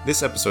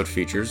 This episode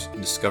features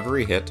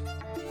Discovery Hit,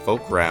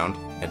 Folk Round,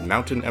 and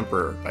Mountain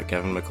Emperor by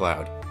Kevin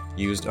MacLeod,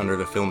 used under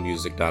the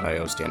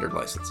filmmusic.io standard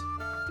license.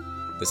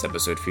 This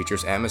episode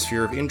features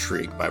Atmosphere of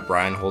Intrigue by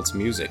Brian Holtz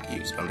Music,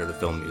 used under the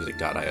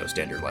filmmusic.io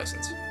standard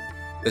license.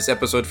 This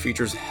episode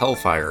features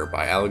Hellfire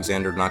by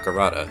Alexander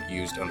Nakarada,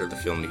 used under the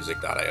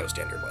filmmusic.io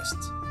standard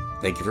license.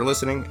 Thank you for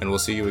listening, and we'll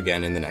see you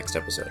again in the next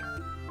episode.